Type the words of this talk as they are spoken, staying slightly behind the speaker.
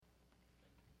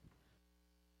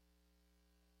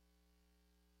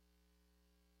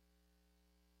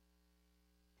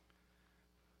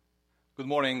Good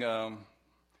morning,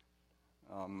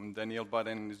 Daniel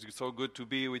Budden. It's so good to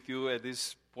be with you at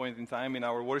this point in time in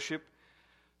our worship.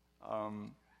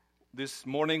 This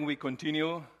morning we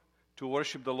continue to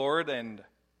worship the Lord, and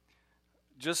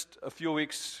just a few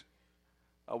weeks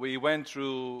we went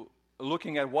through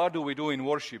looking at what do we do in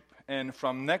worship. And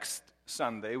from next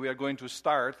Sunday we are going to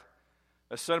start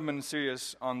a sermon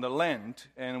series on the Lent,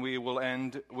 and we will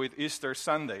end with Easter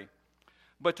Sunday.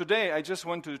 But today, I just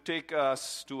want to take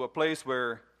us to a place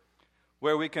where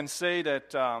we can say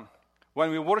that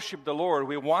when we worship the Lord,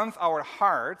 we want our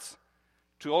hearts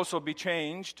to also be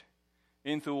changed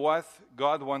into what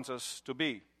God wants us to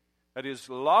be. That is,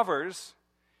 lovers.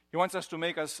 He wants us to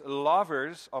make us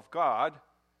lovers of God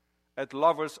and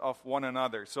lovers of one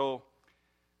another. So,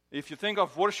 if you think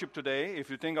of worship today, if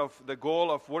you think of the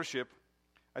goal of worship,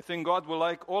 I think God would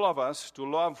like all of us to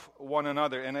love one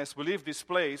another. And as we leave this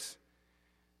place,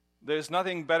 there's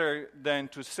nothing better than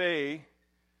to say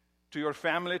to your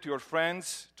family, to your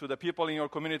friends, to the people in your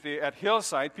community at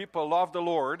Hillside, people love the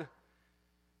Lord,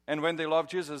 and when they love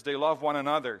Jesus, they love one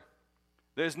another.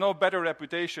 There's no better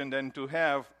reputation than to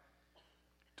have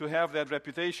that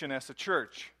reputation as a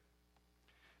church.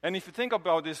 And if you think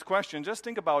about this question, just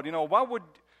think about, what would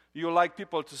you like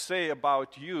people to say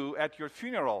about you at your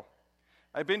funeral?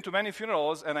 I've been to many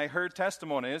funerals, and I heard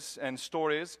testimonies and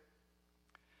stories.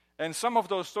 And some of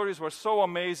those stories were so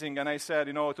amazing, and I said,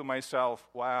 to myself,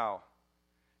 wow,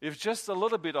 if just a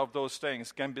little bit of those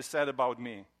things can be said about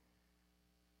me.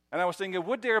 And I was thinking,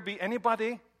 would there be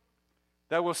anybody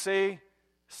that will say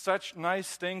such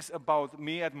nice things about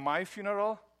me at my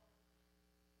funeral?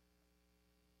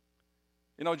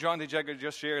 John D. Jagger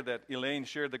just shared that Elaine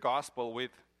shared the gospel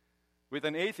with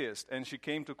an atheist, and she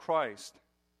came to Christ.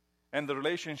 And the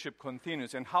relationship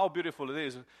continues, and how beautiful it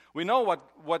is. We know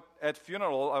what at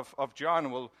funeral of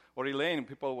John or Elaine,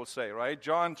 people will say, right?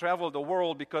 John traveled the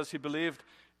world because he believed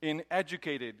in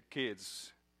educated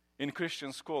kids in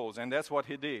Christian schools, and that's what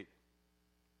he did.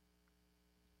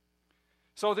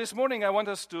 So this morning I want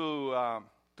us to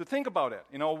think about it.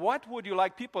 What would you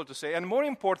like people to say? And more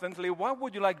importantly, what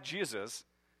would you like Jesus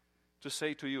to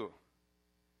say to you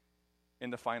in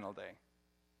the final day?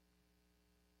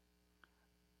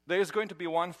 There is going to be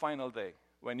one final day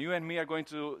when you and me are going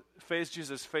to face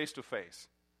Jesus face to face.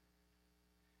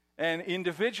 And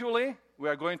individually, we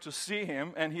are going to see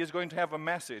him, and he is going to have a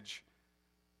message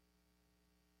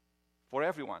for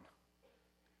everyone.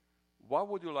 What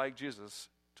would you like Jesus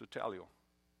to tell you?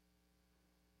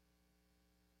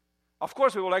 Of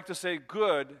course, we would like to say,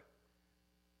 good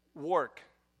work,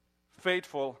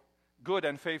 faithful, good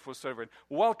and faithful servant.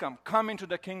 Welcome, come into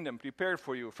the kingdom prepared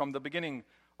for you from the beginning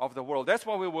of the world. That's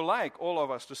what we would like all of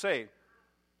us to say.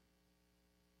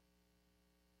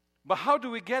 But how do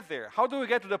we get there? How do we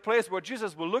get to the place where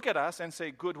Jesus will look at us and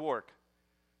say, good work.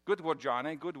 Good work,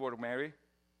 Johnny. Good work, Mary.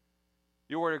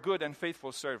 You were a good and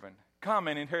faithful servant. Come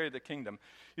and inherit the kingdom.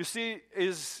 You see,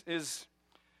 is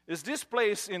this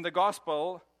place in the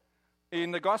gospel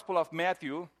of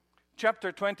Matthew,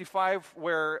 chapter 25,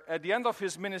 where at the end of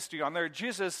his ministry on earth,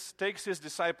 Jesus takes his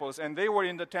disciples, and they were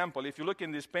in the temple. If you look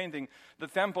in this painting, the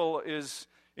temple is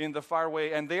in the far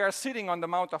way, and they are sitting on the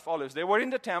Mount of Olives. They were in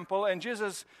the temple, and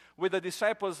Jesus, with the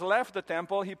disciples, left the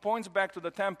temple. He points back to the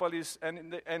temple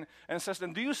and says,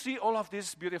 "And do you see all of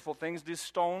these beautiful things, these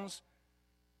stones?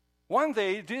 One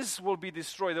day, this will be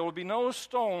destroyed. There will be no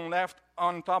stone left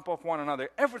on top of one another.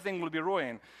 Everything will be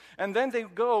ruined." And then they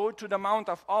go to the Mount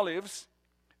of Olives,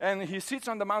 and he sits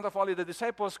on the Mount of Olives. The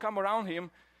disciples come around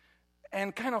him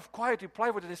and kind of quietly,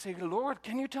 privately, they say, "Lord,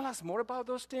 can you tell us more about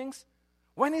those things?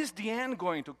 When is the end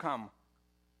going to come?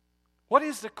 What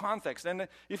is the context?" And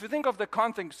if you think of the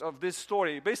context of this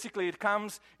story, basically it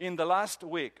comes in the last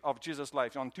week of Jesus'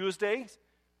 life, on Tuesdays.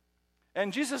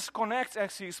 And Jesus connects,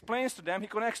 as he explains to them, he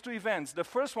connects two events. The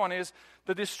first one is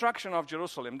the destruction of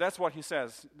Jerusalem. That's what he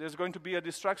says. There's going to be a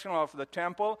destruction of the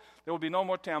temple. There will be no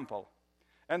more temple.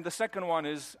 And the second one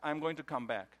is, I'm going to come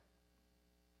back.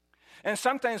 And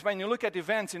sometimes when you look at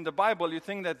events in the Bible, you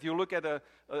think that you look at a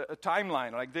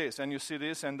timeline like this, and you see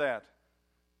this and that.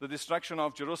 The destruction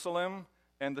of Jerusalem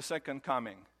and the second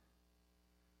coming.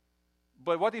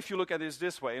 But what if you look at it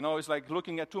this way? It's like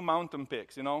looking at two mountain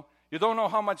peaks, You don't know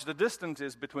how much the distance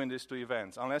is between these two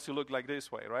events, unless you look like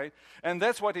this way, right? And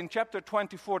that's what in chapter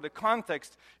 24, the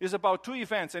context is about two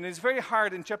events. And it's very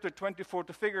hard in chapter 24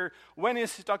 to figure when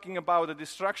is he talking about the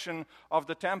destruction of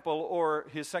the temple or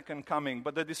his second coming.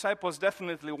 But the disciples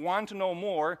definitely want to know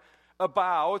more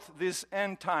about these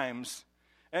end times.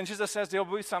 And Jesus says there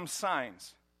will be some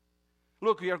signs.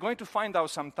 Look, we are going to find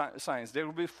out some signs. There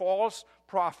will be false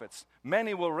prophets.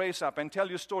 Many will raise up and tell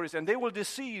you stories, and they will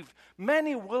deceive.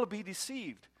 Many will be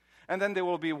deceived. And then there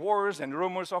will be wars and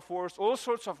rumors of wars, all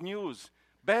sorts of news,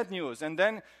 bad news. And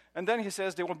then he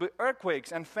says there will be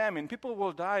earthquakes and famine. People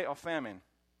will die of famine.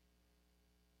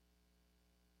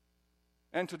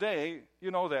 And today,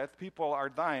 you know that people are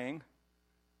dying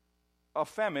of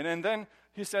famine. And then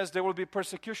he says there will be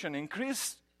persecution.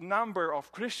 Increased number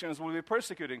of Christians will be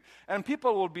persecuting. And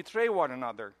people will betray one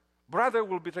another. Brother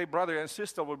will betray brother and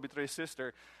sister will betray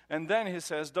sister. And then he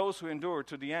says those who endure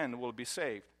to the end will be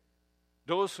saved.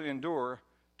 Those who endure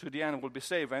to the end will be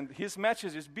saved. And his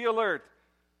message is be alert,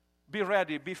 be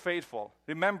ready, be faithful.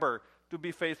 Remember to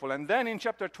be faithful. And then in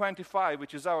chapter 25,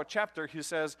 which is our chapter, he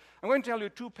says, I'm going to tell you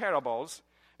 2 parables.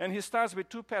 And he starts with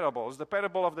 2 parables. The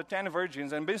parable of the 10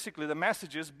 virgins. And basically the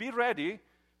message is be ready.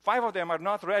 5 of them are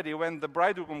not ready. When the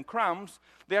bridegroom comes,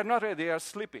 they are not ready, they are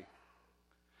sleepy.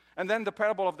 And then the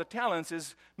parable of the talents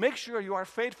is make sure you are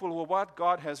faithful with what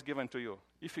God has given to you.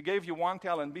 If he gave you 1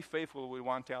 talent, be faithful with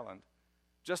 1 talent.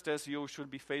 Just as you should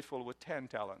be faithful with 10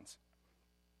 talents.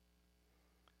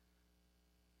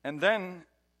 And then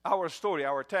our story,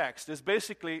 our text,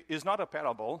 is not a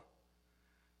parable.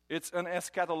 It's an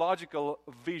eschatological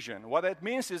vision. What that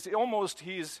means is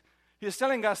he's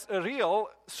telling us a real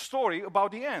story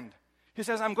about the end. He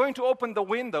says, I'm going to open the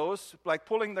windows, like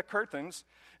pulling the curtains,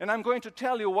 and I'm going to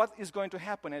tell you what is going to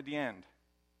happen at the end.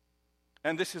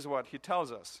 And this is what he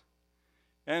tells us.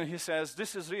 And he says,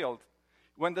 this is real.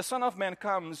 When the Son of Man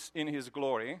comes in his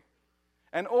glory,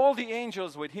 and all the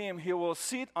angels with him, he will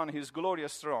sit on his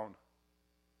glorious throne.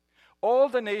 All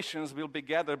the nations will be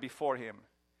gathered before him,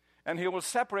 and he will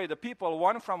separate the people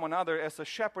one from another as the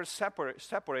shepherd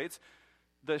separates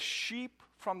the sheep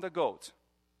from the goats.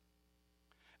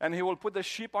 And he will put the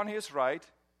sheep on his right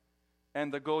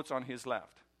and the goats on his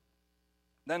left.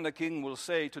 Then the king will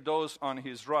say to those on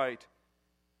his right,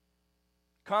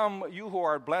 come, you who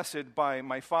are blessed by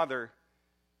my Father,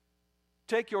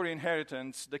 take your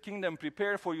inheritance, the kingdom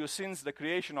prepared for you since the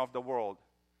creation of the world.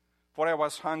 For I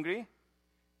was hungry,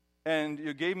 and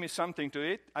you gave me something to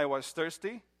eat. I was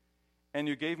thirsty, and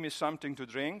you gave me something to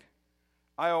drink.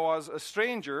 I was a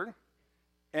stranger,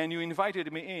 and you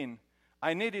invited me in.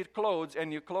 I needed clothes,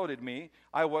 and you clothed me.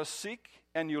 I was sick,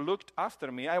 and you looked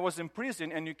after me. I was in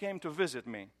prison, and you came to visit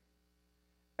me.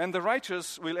 And the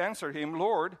righteous will answer him,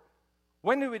 Lord,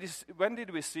 when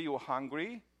did we see you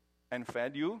hungry and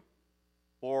fed you,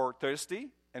 or thirsty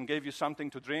and gave you something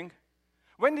to drink?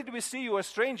 When did we see you a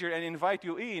stranger and invite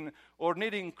you in, or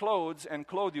needing clothes and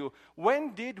clothe you?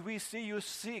 When did we see you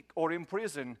sick or in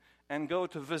prison and go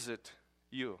to visit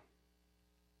you?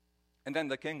 And then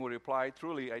the king will reply,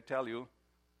 truly I tell you,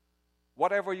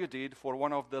 whatever you did for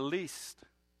one of the least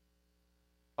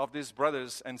of these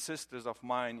brothers and sisters of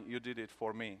mine, you did it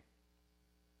for me.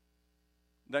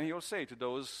 Then he will say to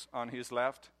those on his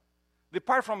left,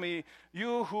 depart from me,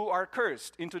 you who are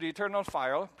cursed, into the eternal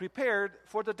fire, prepared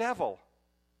for the devil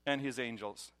and his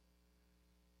angels.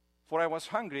 For I was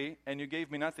hungry, and you gave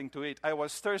me nothing to eat. I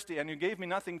was thirsty, and you gave me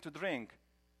nothing to drink.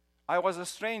 I was a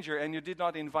stranger, and you did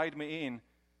not invite me in.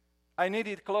 I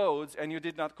needed clothes, and you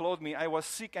did not clothe me. I was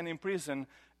sick and in prison,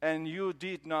 and you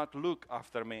did not look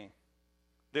after me.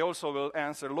 They also will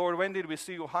answer, Lord, when did we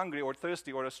see you hungry or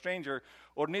thirsty or a stranger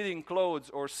or needing clothes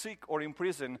or sick or in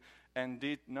prison and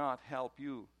did not help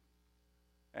you?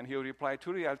 And he will reply,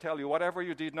 truly I'll tell you, whatever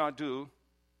you did not do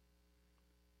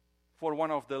for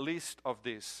one of the least of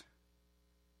these,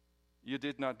 you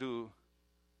did not do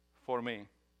for me.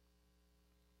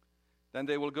 Then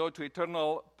they will go to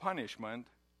eternal punishment,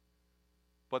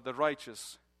 but the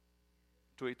righteous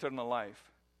to eternal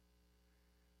life.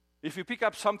 If you pick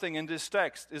up something in this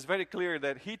text, it's very clear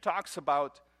that he talks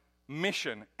about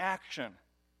mission, action.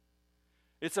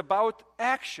 It's about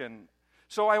action.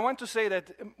 So I want to say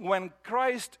that when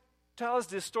Christ tells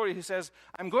this story, he says,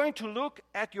 I'm going to look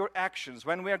at your actions.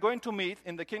 When we are going to meet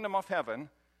in the kingdom of heaven,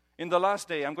 in the last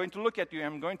day, I'm going to look at you,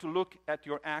 I'm going to look at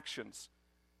your actions.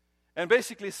 And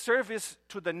basically, service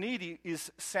to the needy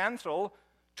is central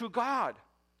to God.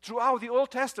 Throughout the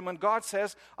Old Testament, God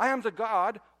says, I am the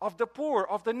God of the poor,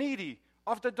 of the needy,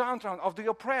 of the downtrodden, of the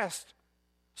oppressed.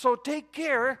 So take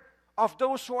care of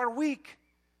those who are weak,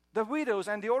 the widows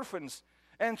and the orphans.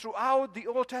 And throughout the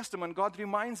Old Testament, God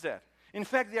reminds that. In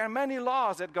fact, there are many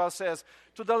laws that God says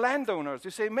to the landowners. You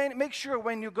say, make sure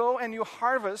when you go and you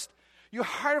harvest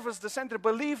the center,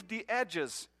 but leave the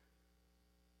edges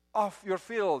of your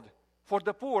field for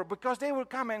the poor, because they will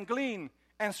come and glean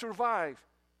and survive.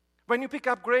 When you pick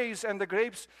up grapes and the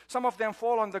grapes, some of them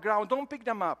fall on the ground, don't pick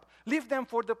them up. Leave them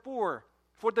for the poor,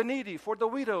 for the needy, for the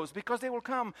widows, because they will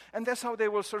come, and that's how they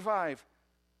will survive.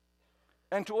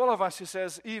 And to all of us, he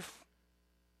says, if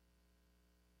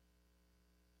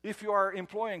you are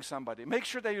employing somebody, make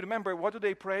sure that you remember, what do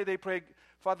they pray? They pray,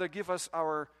 Father, give us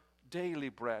our daily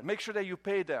bread. Make sure that you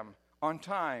pay them on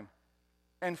time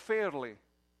and fairly,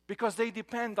 because they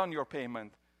depend on your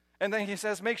payment. And then he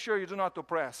says, make sure you do not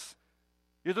oppress.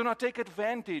 You do not take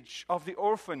advantage of the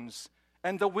orphans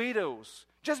and the widows.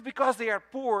 Just because they are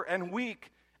poor and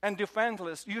weak and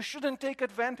defenseless, you shouldn't take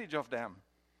advantage of them.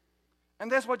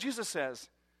 And that's what Jesus says.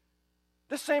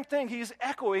 The same thing, he's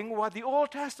echoing what the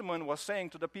Old Testament was saying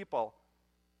to the people.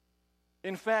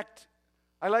 In fact,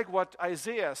 I like what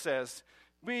Isaiah says.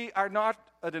 We are not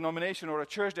a denomination or a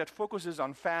church that focuses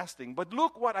on fasting, but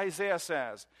look what Isaiah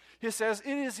says. He says,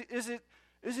 is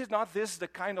it not this the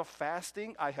kind of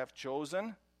fasting I have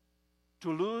chosen?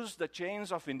 To loose the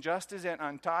chains of injustice and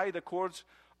untie the cords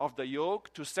of the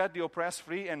yoke, to set the oppressed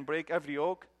free and break every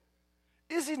yoke?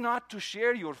 Is it not to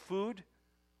share your food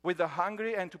with the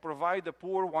hungry and to provide the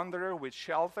poor wanderer with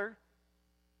shelter?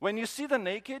 When you see the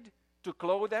naked, to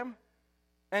clothe them,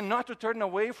 and not to turn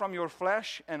away from your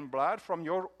flesh and blood, from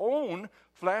your own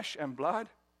flesh and blood?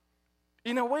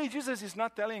 In a way, Jesus is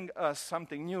not telling us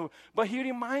something new, but he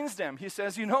reminds them. He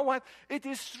says, you know what? It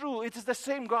is true. It is the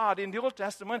same God in the Old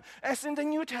Testament as in the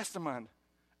New Testament.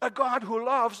 A God who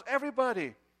loves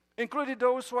everybody, including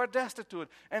those who are destitute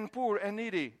and poor and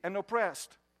needy and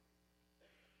oppressed.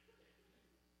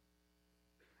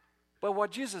 But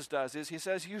what Jesus does is he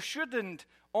says, you shouldn't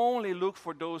only look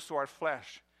for those who are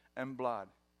flesh and blood.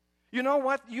 You know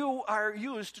what? You are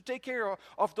used to take care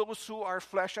of those who are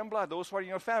flesh and blood, those who are in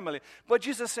your family. But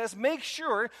Jesus says, make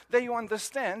sure that you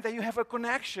understand that you have a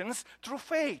connections through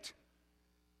faith.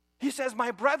 He says,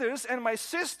 my brothers and my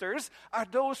sisters are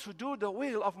those who do the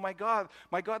will of my God,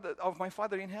 of my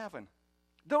Father in heaven.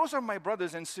 Those are my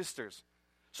brothers and sisters.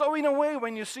 So in a way,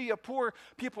 when you see a poor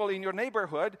people in your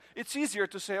neighborhood, it's easier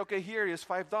to say, okay, here is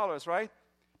 $5, right?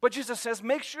 But Jesus says,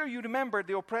 make sure you remember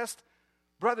the oppressed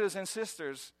brothers and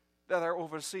sisters that are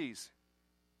overseas.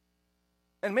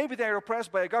 And maybe they are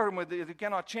oppressed by a government that you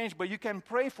cannot change, but you can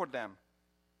pray for them.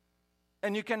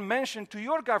 And you can mention to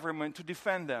your government to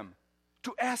defend them,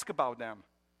 to ask about them.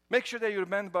 Make sure that you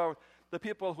remember the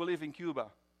people who live in Cuba.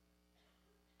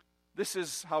 This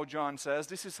is how John says,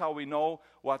 this is how we know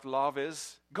what love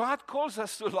is. God calls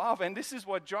us to love, and this is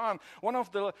what John, one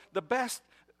of the best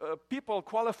people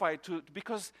qualified to,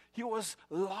 because he was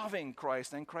loving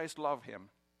Christ, and Christ loved him.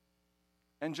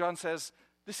 And John says,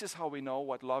 this is how we know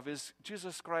what love is.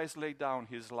 Jesus Christ laid down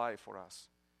his life for us.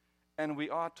 And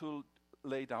we ought to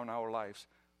lay down our lives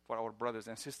for our brothers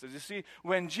and sisters. You see,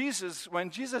 when Jesus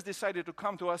decided to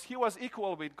come to us, he was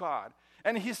equal with God.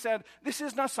 And he said, this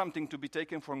is not something to be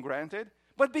taken for granted,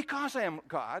 but because I am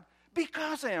God,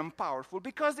 because I am powerful,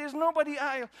 because there's nobody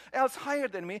else higher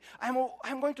than me,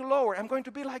 I'm going to lower, I'm going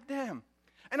to be like them.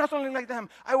 And not only like them,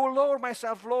 I will lower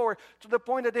myself lower to the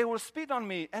point that they will spit on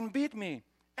me and beat me.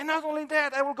 And not only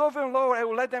that, I will go even lower, I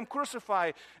will let them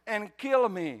crucify and kill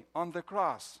me on the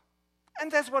cross. And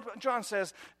that's what John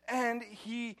says. And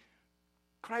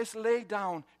Christ laid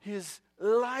down his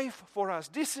life for us.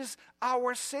 This is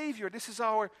our Savior. This is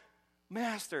our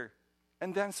Master.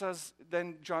 And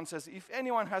then John says, if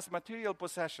anyone has material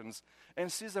possessions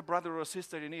and sees a brother or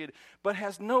sister in need, but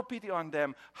has no pity on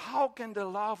them, how can the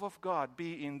love of God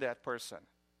be in that person?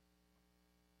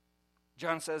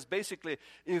 John says, basically,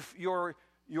 if you're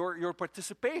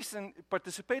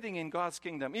participating in God's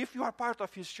kingdom, if you are part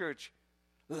of his church,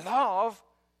 love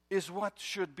is what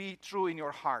should be true in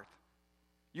your heart.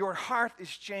 Your heart is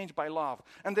changed by love.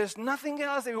 And there's nothing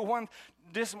else that we want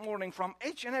this morning from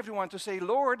each and everyone to say,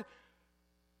 Lord,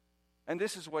 and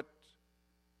this is what,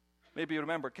 maybe you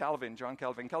remember John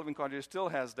Calvin. Calvin College still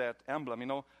has that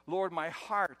emblem, Lord, my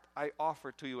heart I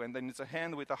offer to you. And then it's a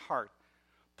hand with a heart.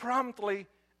 Promptly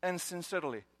and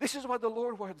sincerely. This is what the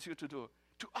Lord wants you to do.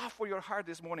 To offer your heart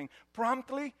this morning.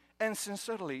 Promptly and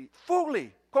sincerely.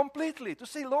 Fully. Completely. To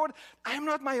say, Lord, I'm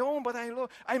not my own, but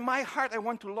my heart, I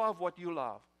want to love what you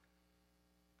love.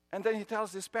 And then he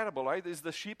tells this parable, right? It's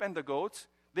the sheep and the goats.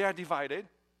 They are divided.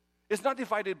 It's not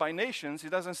divided by nations. He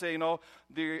doesn't say,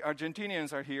 the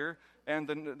Argentinians are here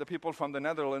and the people from the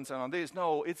Netherlands and on this.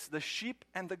 No, it's the sheep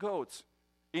and the goats.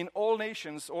 In all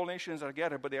nations are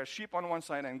gathered, but they are sheep on one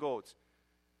side and goats.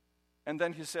 And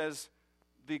then he says,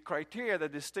 the criteria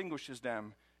that distinguishes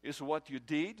them is what you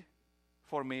did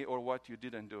for me or what you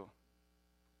didn't do.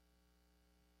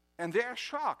 And they are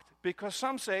shocked because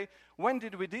some say, when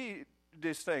did we do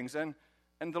these things? And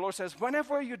the Lord says,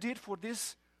 whenever you did for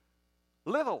these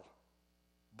little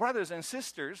brothers and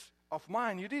sisters of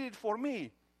mine, you did it for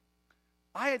me.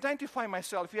 I identify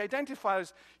myself. He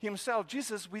identifies himself,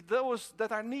 Jesus, with those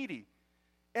that are needy.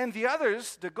 And the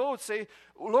others, the goats, say,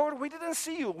 Lord, we didn't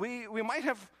see you. We might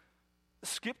have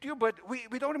skipped you, but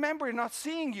we don't remember not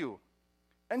seeing you.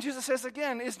 And Jesus says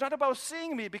again, it's not about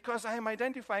seeing me because I am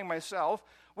identifying myself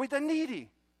with the needy.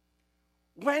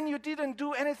 When you didn't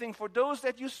do anything for those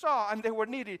that you saw and they were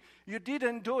needy, you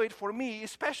didn't do it for me,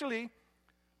 especially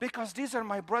because these are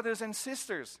my brothers and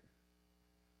sisters.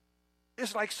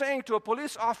 It's like saying to a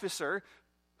police officer,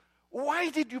 why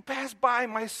did you pass by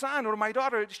my son or my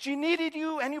daughter? She needed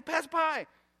you and you passed by.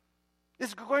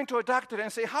 It's going to a doctor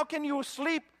and say, how can you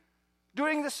sleep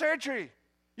during the surgery?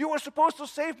 You were supposed to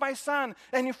save my son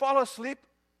and you fall asleep.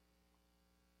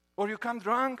 Or you come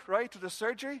drunk, right, to the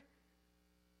surgery.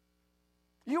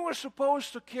 You were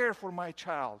supposed to care for my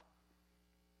child.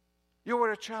 You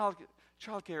were a child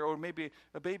care or maybe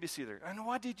a babysitter. And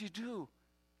what did you do?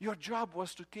 Your job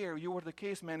was to care. You were the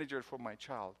case manager for my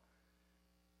child.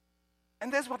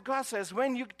 And that's what God says.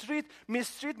 When you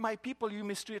mistreat my people, you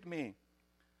mistreat me.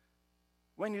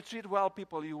 When you treat well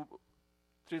people, you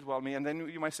treat well me. And then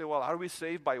you might say, well, are we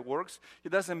saved by works? He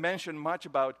doesn't mention much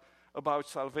about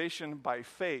salvation by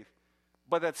faith.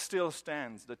 But that still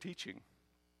stands, the teaching.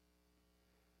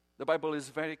 The Bible is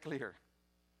very clear.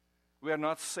 We are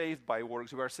not saved by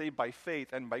works. We are saved by faith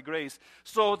and by grace.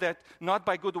 So that, not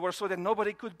by good works, so that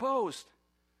nobody could boast.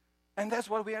 And that's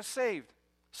what we are saved.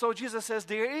 So Jesus says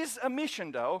there is a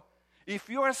mission though. If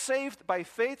you are saved by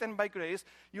faith and by grace,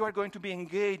 you are going to be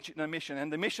engaged in a mission.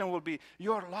 And the mission will be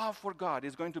your love for God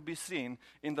is going to be seen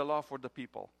in the love for the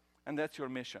people. And that's your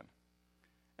mission.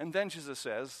 And then Jesus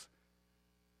says,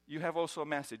 you have also a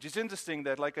message. It's interesting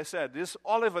that, like I said, this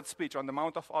Olivet speech on the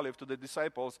Mount of Olives to the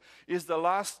disciples is the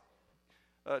last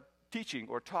teaching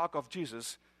or talk of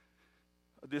Jesus,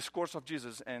 discourse of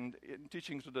Jesus and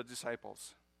teaching to the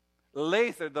disciples.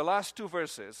 Later, the last two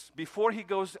verses, before he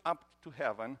goes up to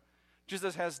heaven,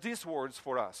 Jesus has these words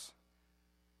for us.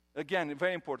 Again,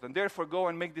 very important. Therefore, go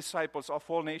and make disciples of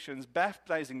all nations,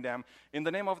 baptizing them in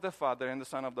the name of the Father and the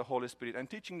Son of the Holy Spirit, and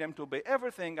teaching them to obey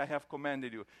everything I have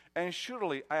commanded you. And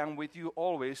surely I am with you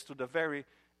always to the very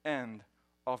end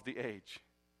of the age.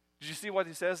 Did you see what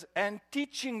he says? And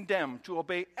teaching them to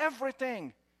obey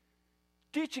everything.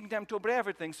 Teaching them to obey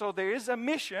everything. So there is a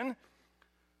mission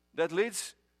that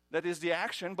leads, that is the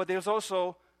action, but there's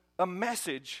also a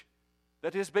message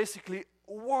that is basically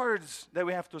words that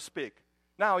we have to speak.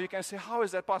 Now, you can say, how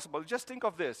is that possible? Just think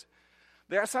of this.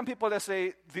 There are some people that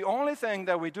say, the only thing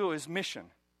that we do is mission.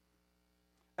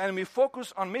 And we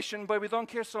focus on mission, but we don't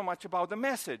care so much about the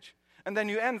message. And then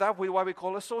you end up with what we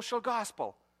call a social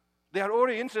gospel. They are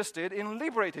already interested in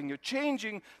liberating you,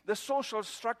 changing the social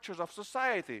structures of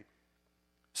society.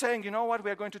 Saying, you know what,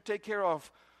 we are going to take care of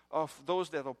those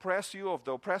that oppress you, of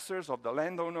the oppressors, of the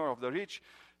landowner, of the rich,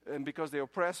 and because they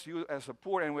oppress you as a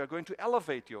poor, and we are going to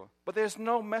elevate you. But there's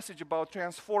no message about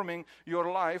transforming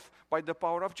your life by the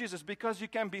power of Jesus, because you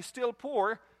can be still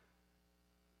poor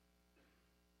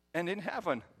and in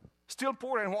heaven. Still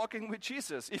poor and walking with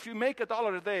Jesus. If you make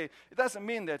 $1 a day, it doesn't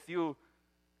mean that you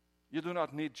do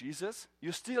not need Jesus.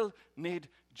 You still need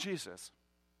Jesus.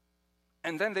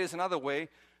 And then there's another way,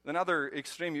 another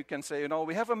extreme. You can say,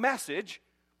 we have a message,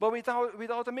 but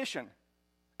without a mission.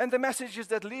 And the message is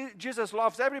that Jesus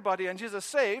loves everybody and Jesus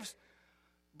saves.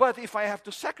 But if I have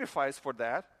to sacrifice for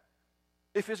that,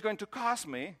 if it's going to cost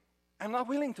me, I'm not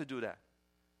willing to do that.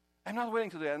 I'm not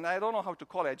willing to do that. And I don't know how to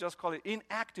call it. I just call it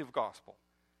inactive gospel.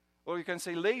 Or you can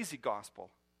say lazy gospel.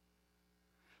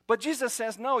 But Jesus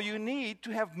says, no, you need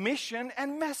to have mission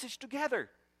and message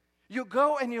together. You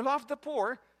go and you love the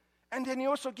poor, and then you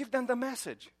also give them the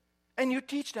message. And you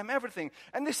teach them everything.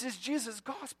 And this is Jesus'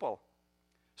 gospel.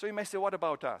 So you may say, what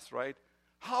about us, right?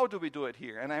 How do we do it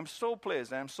here? And I'm so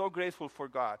pleased, I'm so grateful for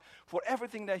God, for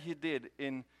everything that He did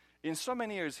in so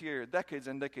many years here, decades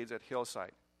and decades at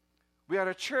Hillside. We are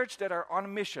a church that are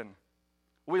on mission.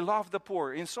 We love the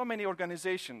poor in so many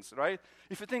organizations, right?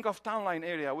 If you think of Townline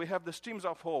area, we have the Streams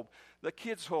of Hope, the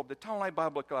Kids Hope, the Townline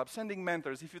Bible Club, sending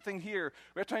mentors. If you think here,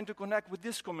 we're trying to connect with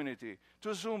this community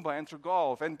through Zumba and through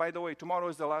golf. And by the way, tomorrow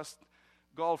is the last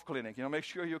golf clinic. Make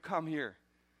sure you come here.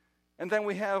 And then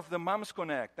we have the Moms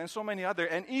Connect and so many other.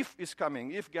 And IF is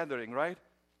coming, IF Gathering, right?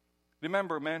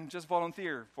 Remember, man, just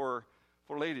volunteer for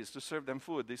ladies to serve them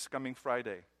food this coming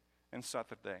Friday and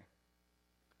Saturday.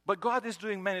 But God is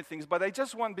doing many things. But I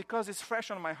just want, because it's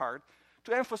fresh on my heart,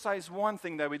 to emphasize one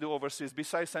thing that we do overseas,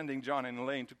 besides sending John and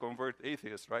Elaine to convert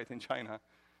atheists, right, in China.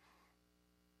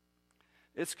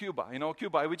 It's Cuba.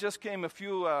 Cuba. We just came a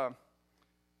few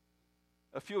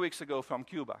weeks ago from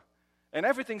Cuba. And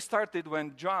everything started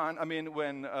when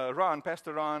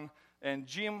Pastor Ron, and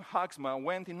Jim Huxma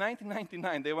went in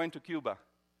 1999, they went to Cuba.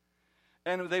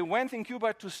 And they went in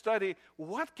Cuba to study,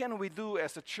 what can we do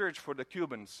as a church for the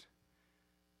Cubans?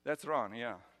 That's Ron,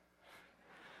 yeah.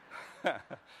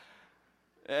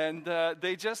 And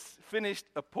they just finished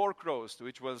a pork roast,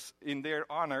 which was in their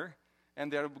honor,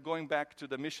 and they're going back to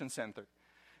the mission center.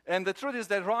 And the truth is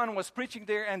that Ron was preaching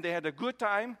there, and they had a good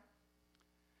time.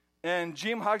 And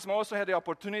Jim Huxma also had the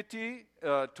opportunity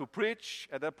to preach.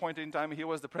 At that point in time, he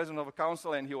was the president of a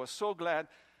council, and he was so glad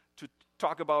to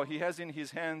talk about, he has in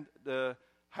his hand the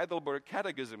Heidelberg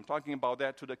Catechism, talking about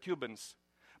that to the Cubans.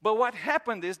 But what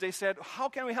happened is they said, how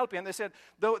can we help you? And they said,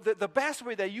 the best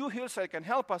way that you, Hillside, can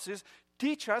help us is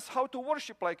teach us how to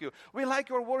worship like you. We like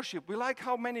your worship. We like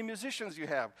how many musicians you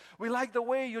have. We like the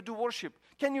way you do worship.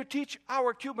 Can you teach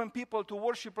our Cuban people to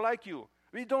worship like you?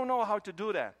 We don't know how to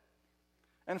do that.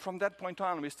 And from that point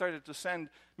on, we started to send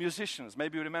musicians.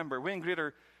 Maybe you remember, Wayne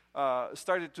Gritter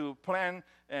started to plan,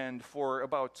 and for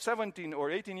about 17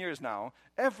 or 18 years now,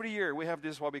 every year we have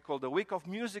this what we call the Week of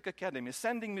Music Academy,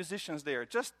 sending musicians there.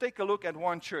 Just take a look at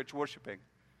one church worshiping.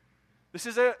 This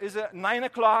is a 9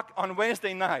 o'clock on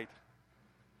Wednesday night.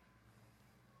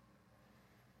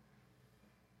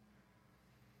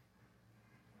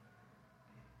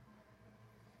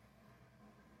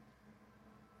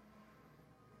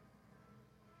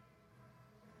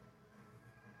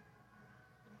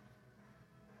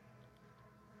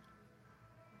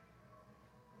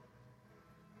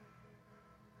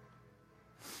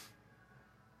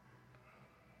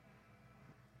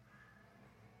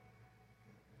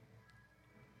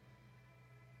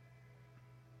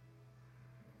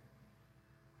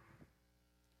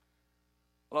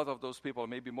 A lot of those people,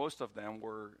 maybe most of them,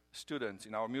 were students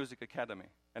in our music academy.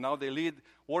 And now they lead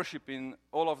worship in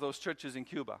all of those churches in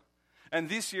Cuba. And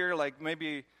this year,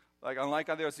 unlike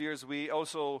other years, we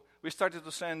started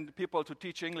to send people to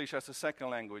teach English as a second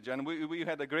language. And we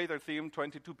had a greater team,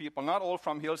 22 people, not all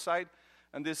from Hillside.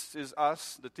 And this is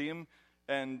us, the team,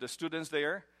 and the students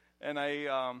there. And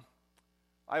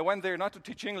I went there not to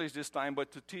teach English this time,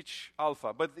 but to teach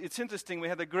Alpha. But it's interesting, we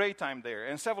had a great time there.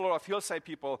 And several of Hillside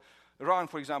people, Ron,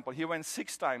 for example, he went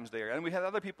 6 times there. And we had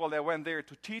other people that went there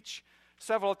to teach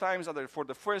several times, other for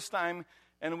the first time.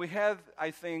 And we had, I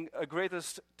think, a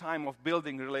greatest time of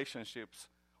building relationships.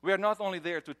 We are not only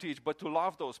there to teach, but to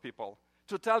love those people.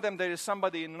 To tell them there is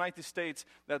somebody in the United States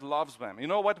that loves them. You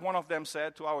know what one of them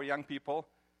said to our young people?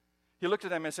 He looked at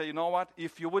them and said, you know what?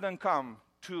 If you wouldn't come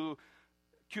to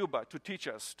Cuba to teach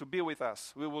us, to be with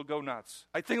us, we will go nuts.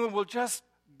 I think we will just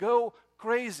go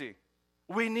crazy.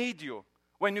 We need you.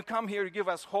 When you come here, you give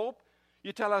us hope.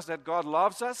 You tell us that God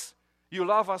loves us. You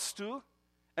love us too.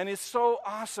 And it's so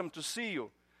awesome to see you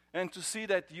and to see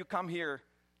that you come here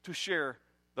to share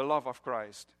the love of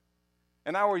Christ.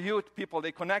 And our youth people,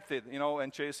 they connected,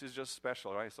 and Chase is just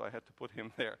special, right? So I had to put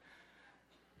him there.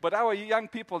 But our young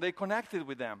people, they connected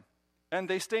with them. And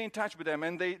they stay in touch with them.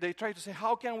 And they try to say,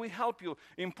 how can we help you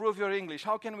improve your English?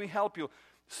 How can we help you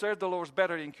serve the Lord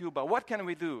better in Cuba? What can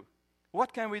we do?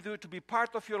 What can we do to be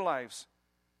part of your lives?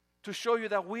 To show you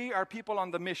that we are people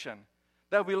on the mission,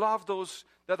 that we love those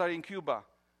that are in Cuba,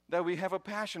 that we have a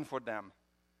passion for them.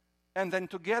 And then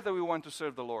together we want to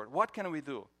serve the Lord. What can we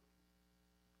do?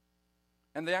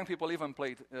 And the young people even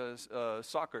played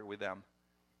soccer with them.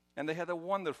 And they had a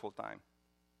wonderful time.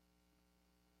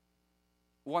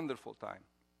 Wonderful time.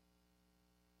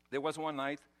 There was one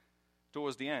night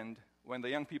towards the end when the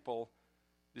young people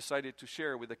decided to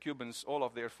share with the Cubans all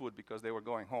of their food because they were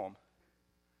going home.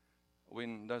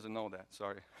 Wynn doesn't know that,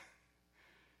 sorry.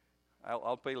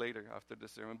 I'll pay later after the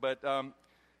sermon. But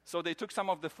so they took some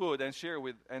of the food and shared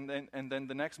with, and then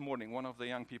the next morning, one of the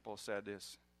young people said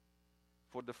this: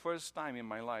 for the first time in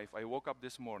my life, I woke up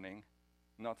this morning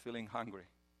not feeling hungry.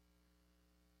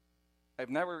 I've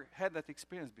never had that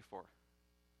experience before.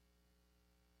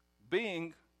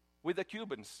 Being with the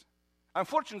Cubans.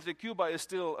 Unfortunately, Cuba is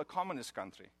still a communist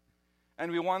country.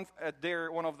 And we want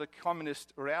one of the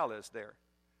communist rallies there.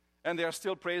 And they are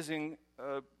still praising,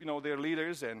 their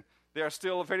leaders, and they are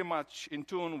still very much in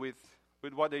tune with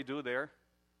what they do there.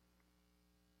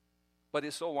 But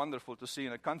it's so wonderful to see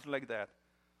in a country like that,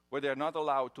 where they are not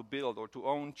allowed to build or to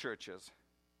own churches,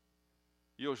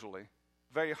 usually.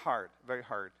 Very hard,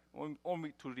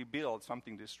 only to rebuild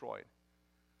something destroyed.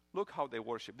 Look how they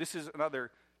worship. This is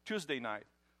another Tuesday night,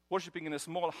 worshiping in a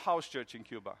small house church in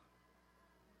Cuba.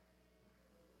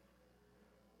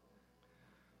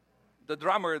 The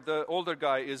drummer, the older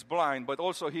guy, is blind, but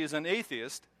also he is an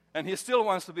atheist, and he still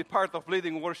wants to be part of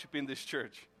leading worship in this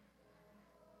church.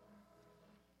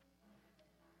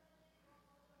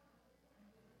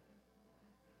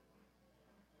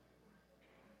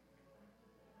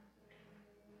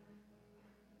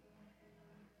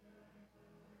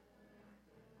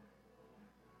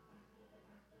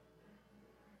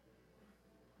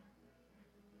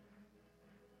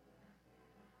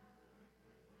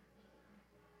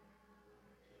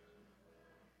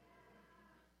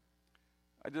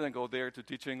 didn't go there to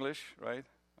teach English, right?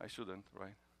 I shouldn't,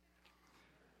 right?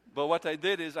 But what I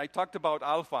did is I talked about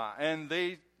Alpha, and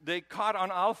they caught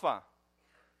on Alpha.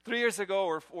 3 years ago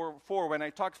or four, when I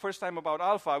talked first time about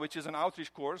Alpha, which is an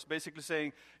outreach course, basically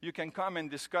saying you can come and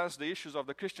discuss the issues of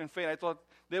the Christian faith, I thought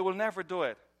they will never do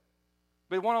it.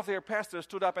 But one of their pastors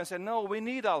stood up and said, no, we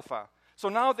need Alpha. So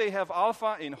now they have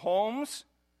Alpha in homes.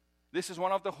 This is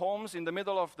one of the homes in the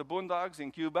middle of the boondocks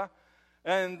in Cuba.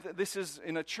 And this is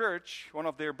in a church, one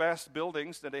of their best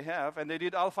buildings that they have. And they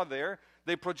did Alpha there.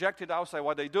 They projected outside.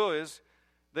 What they do is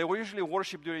they will usually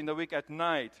worship during the week at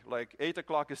night. Like 8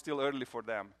 o'clock is still early for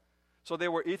them. So they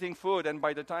were eating food. And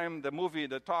by the time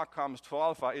the talk comes to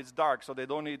Alpha, it's dark. So they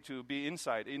don't need to be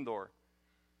indoor.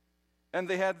 And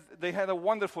they had a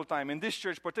wonderful time. In this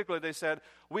church particularly, they said,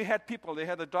 we had people, they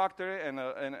had a doctor and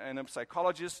a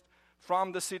psychologist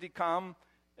from the city come,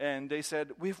 and they said,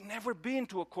 we've never been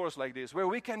to a course like this where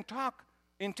we can talk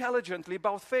intelligently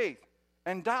about faith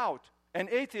and doubt and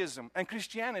atheism and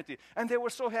Christianity. And they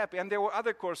were so happy. And there were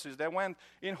other courses that went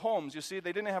in homes. You see,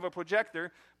 they didn't have a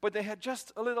projector, but they had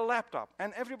just a little laptop.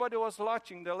 And everybody was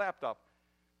watching the laptop.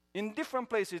 In different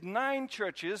places, 9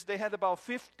 churches, they had about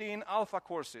 15 Alpha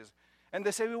courses. And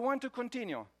they said, we want to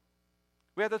continue.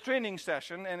 We had a training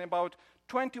session, and about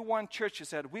 21 churches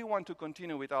said, we want to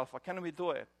continue with Alpha. Can we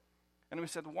do it? And we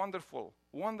said, wonderful,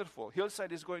 wonderful.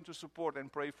 Hillside is going to support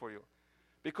and pray for you.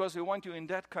 Because we want you in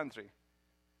that country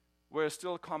where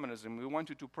still communism. We want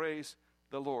you to praise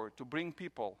the Lord, to bring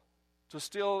people, to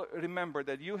still remember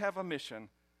that you have a mission,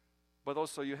 but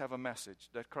also you have a message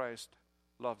that Christ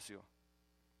loves you.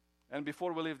 And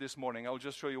before we leave this morning, I'll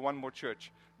just show you one more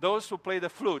church. Those who play the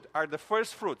flute are the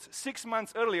first fruits. 6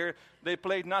 months earlier, they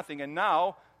played nothing, and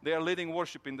now they are leading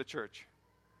worship in the church.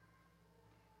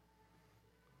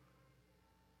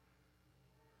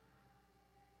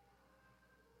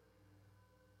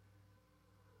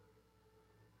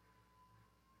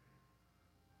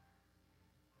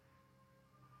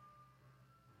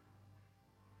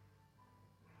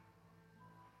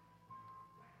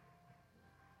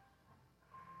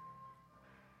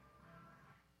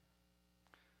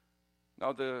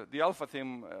 Now, the Alpha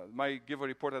team might give a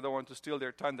report. I don't want to steal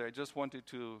their thunder. I just wanted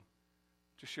to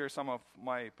share some of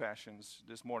my passions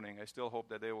this morning. I still hope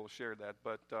that they will share that.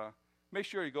 But make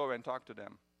sure you go and talk to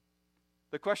them.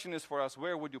 The question is for us,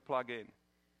 where would you plug in?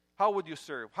 How would you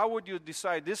serve? How would you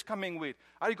decide this coming week?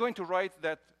 Are you going to write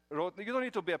that road? You don't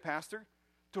need to be a pastor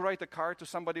to write a card to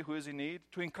somebody who is in need,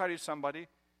 to encourage somebody.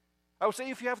 I would say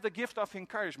if you have the gift of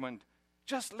encouragement,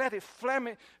 just let it flame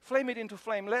it into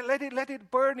flame. Let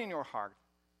it burn in your heart.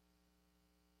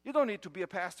 You don't need to be a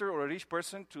pastor or a rich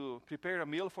person to prepare a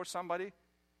meal for somebody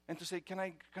and to say, can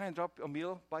I drop a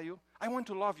meal by you? I want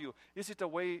to love you. Is it a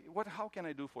way, how can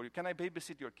I do for you? Can I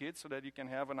babysit your kids so that you can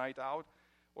have a night out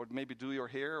or maybe do your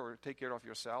hair or take care of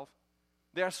yourself?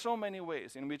 There are so many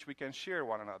ways in which we can share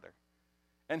one another.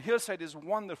 And Hillside is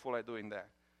wonderful at doing that.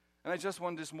 And I just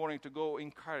want this morning to go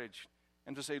encouraged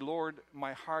and to say, Lord,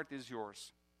 my heart is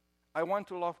yours. I want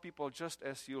to love people just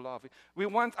as you love it. We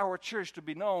want our church to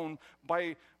be known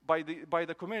by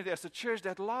the community as a church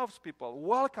that loves people,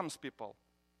 welcomes people,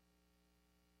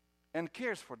 and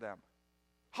cares for them.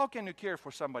 How can you care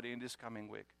for somebody in this coming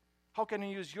week? How can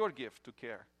you use your gift to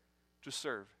care, to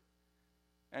serve,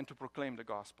 and to proclaim the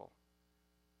gospel?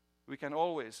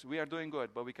 We are doing good,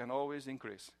 but we can always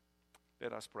increase.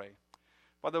 Let us pray.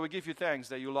 Father, we give you thanks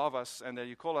that you love us and that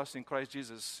you call us in Christ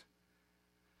Jesus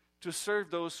to serve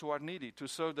those who are needy, to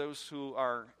serve those who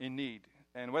are in need.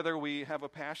 And whether we have a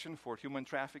passion for human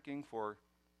trafficking, for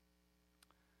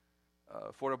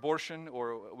abortion,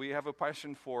 or we have a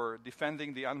passion for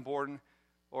defending the unborn,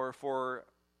 or for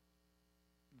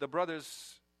the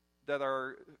brothers that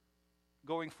are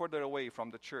going further away from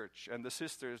the church, and the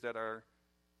sisters that are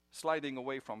sliding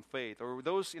away from faith, or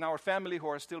those in our family who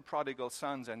are still prodigal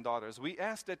sons and daughters, we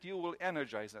ask that you will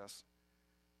energize us.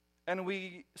 And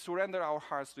we surrender our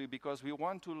hearts to you because we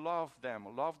want to love them,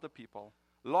 love the people,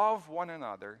 love one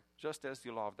another just as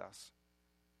you loved us.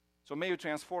 So may you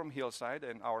transform Hillside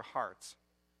and our hearts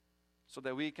so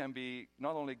that we can be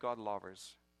not only God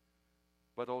lovers,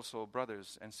 but also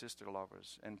brothers and sister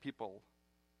lovers and people.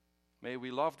 May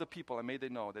we love the people, and may they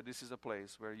know that this is a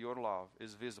place where your love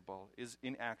is visible, is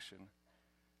in action,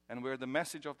 and where the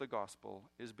message of the gospel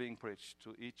is being preached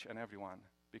to each and every one,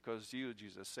 because you,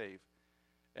 Jesus, save.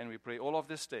 And we pray all of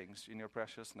these things in your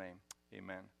precious name.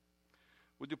 Amen.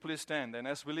 Would you please stand? And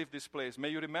as we leave this place, may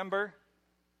you remember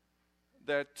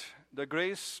that the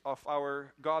grace of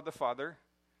our God the Father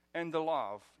and the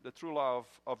love, the true love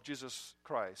of Jesus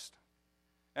Christ,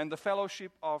 and the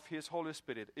fellowship of His Holy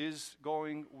Spirit is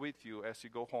going with you as you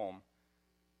go home.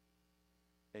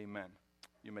 Amen.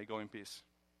 You may go in peace.